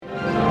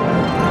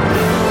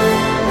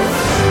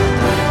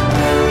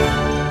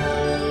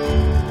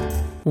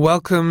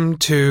Welcome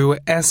to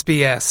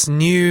SBS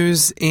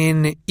News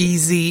in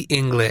Easy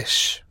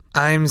English.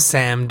 I'm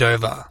Sam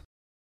Dover.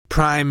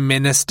 Prime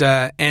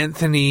Minister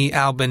Anthony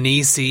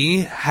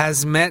Albanese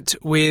has met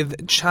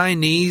with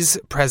Chinese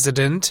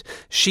President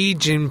Xi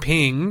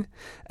Jinping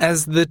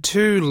as the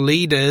two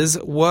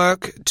leaders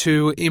work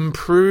to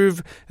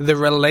improve the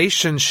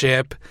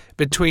relationship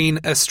between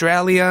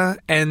Australia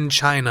and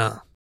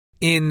China.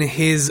 In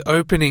his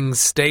opening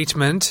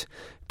statement,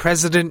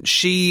 President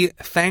Xi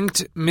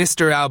thanked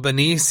Mr.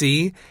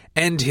 Albanese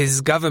and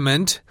his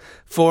government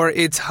for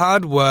its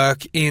hard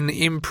work in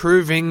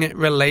improving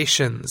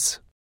relations.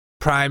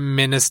 Prime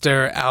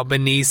Minister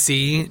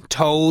Albanese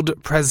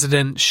told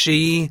President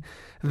Xi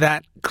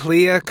that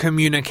clear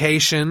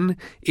communication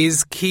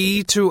is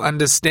key to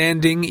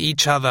understanding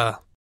each other.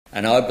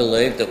 And I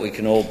believe that we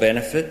can all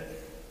benefit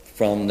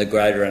from the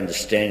greater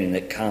understanding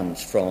that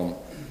comes from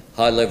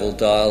high-level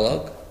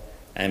dialogue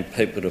and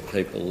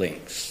people-to-people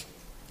links,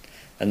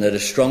 and that a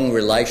strong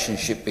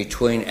relationship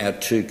between our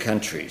two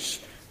countries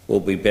will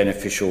be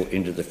beneficial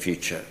into the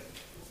future.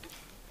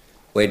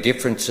 Where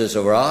differences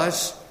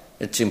arise,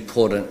 it's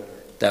important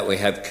that we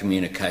have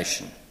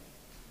communication.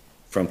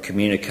 From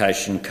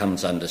communication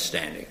comes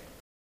understanding.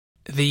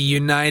 The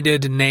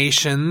United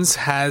Nations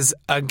has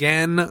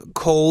again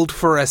called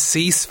for a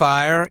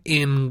ceasefire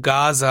in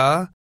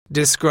Gaza,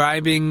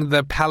 describing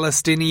the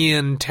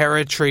Palestinian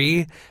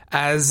territory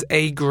as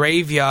a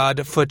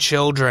graveyard for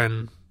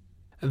children.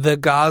 The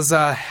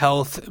Gaza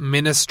Health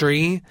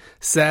Ministry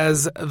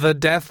says the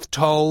death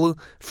toll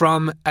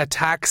from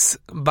attacks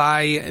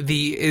by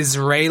the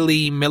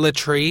Israeli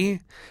military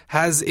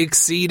has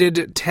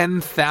exceeded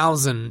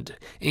 10,000,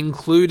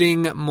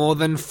 including more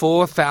than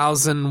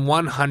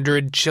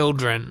 4,100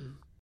 children.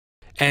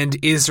 And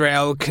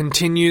Israel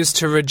continues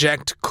to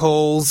reject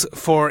calls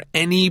for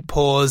any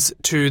pause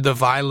to the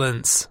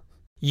violence.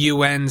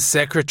 UN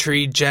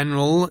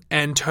Secretary-General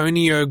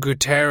Antonio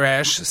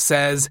Guterres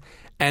says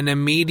an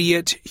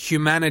immediate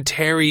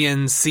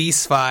humanitarian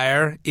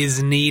ceasefire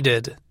is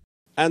needed.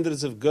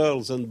 Hundreds of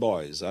girls and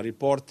boys are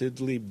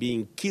reportedly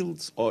being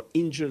killed or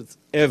injured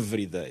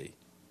every day.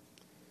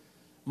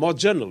 More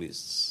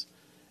journalists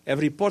have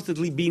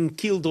reportedly been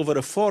killed over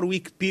a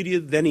 4-week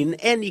period than in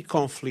any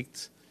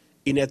conflict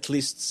in at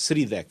least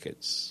 3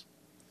 decades.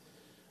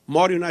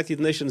 More United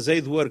Nations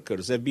aid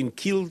workers have been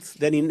killed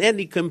than in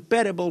any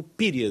comparable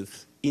period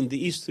in the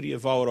history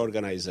of our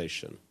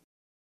organization.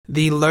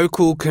 The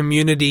local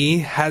community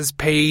has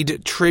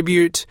paid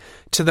tribute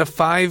to the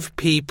 5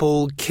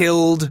 people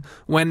killed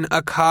when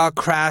a car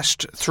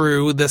crashed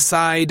through the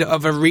side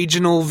of a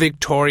regional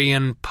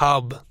Victorian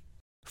pub.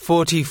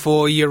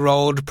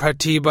 44-year-old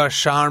Pratibha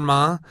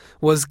Sharma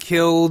was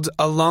killed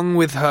along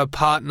with her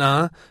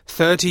partner,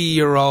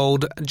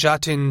 30-year-old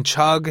Jatin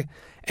Chugh,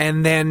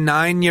 and their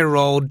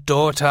 9-year-old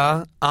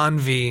daughter,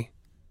 Anvi.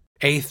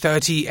 A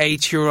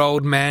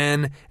 38-year-old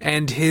man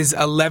and his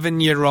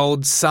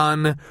 11-year-old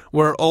son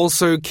were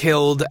also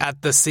killed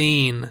at the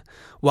scene,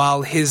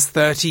 while his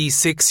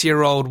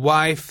 36-year-old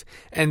wife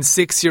and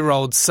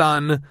 6-year-old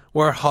son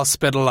were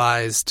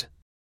hospitalized.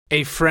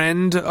 A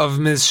friend of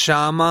Ms.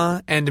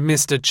 Sharma and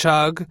Mr.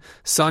 Chugh,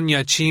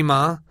 Sonia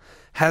Chima,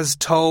 has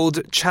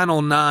told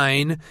Channel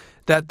 9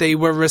 that they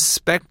were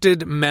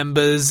respected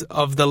members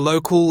of the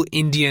local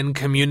Indian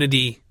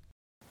community.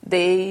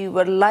 They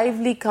were a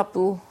lively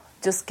couple,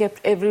 just kept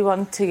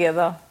everyone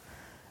together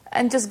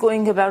and just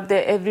going about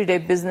their everyday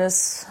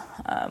business,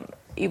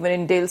 even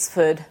in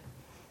Daylesford,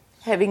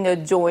 having a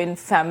joint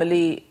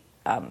family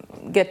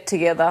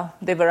get-together.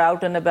 They were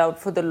out and about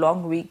for the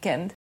long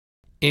weekend.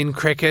 In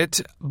cricket,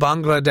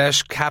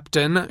 Bangladesh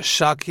captain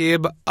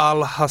Shakib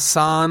Al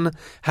Hasan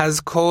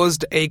has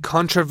caused a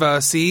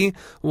controversy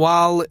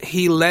while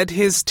he led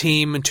his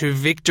team to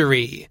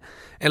victory,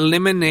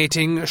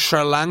 eliminating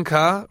Sri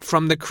Lanka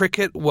from the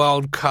Cricket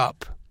World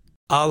Cup.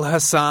 Al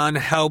Hasan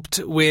helped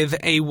with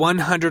a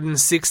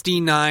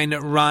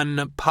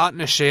 169-run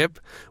partnership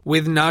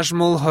with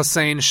Najmul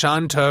Hossain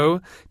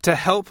Shanto to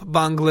help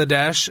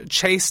Bangladesh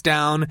chase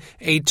down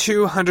a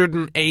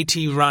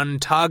 280-run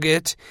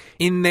target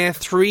in their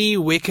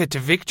 3-wicket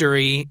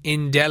victory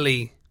in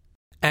Delhi.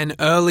 An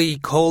early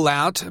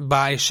call-out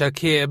by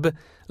Shakib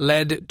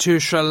led to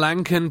Sri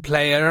Lankan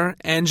player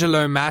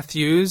Angelo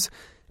Matthews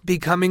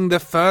becoming the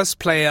first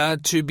player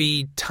to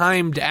be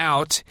timed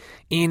out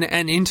in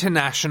an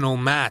international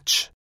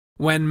match,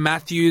 when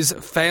Matthews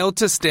failed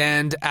to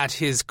stand at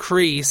his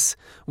crease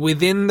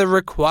within the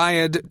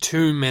required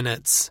 2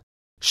 minutes.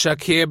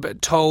 Shakib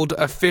told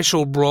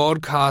official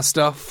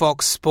broadcaster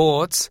Fox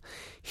Sports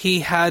he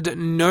had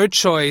no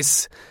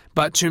choice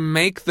but to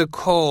make the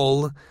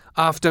call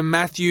after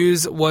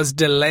Matthews was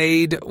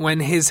delayed when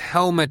his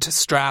helmet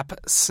strap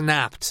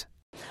snapped.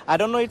 I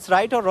don't know it's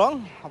right or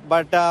wrong,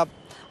 but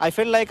I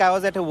felt like I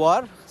was at a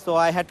war, so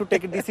I had to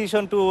take a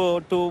decision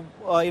to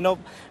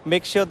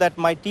make sure that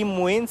my team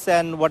wins,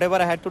 and whatever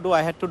I had to do,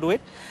 I had to do it.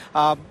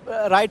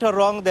 Right or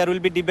wrong, there will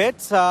be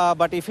debates,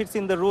 but if it's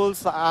in the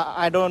rules,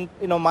 I don't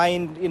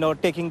mind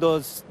taking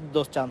those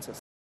chances.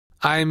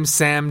 I'm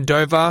Sam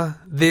Dover.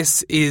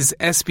 This is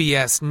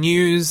SBS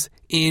News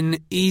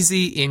in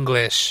Easy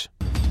English.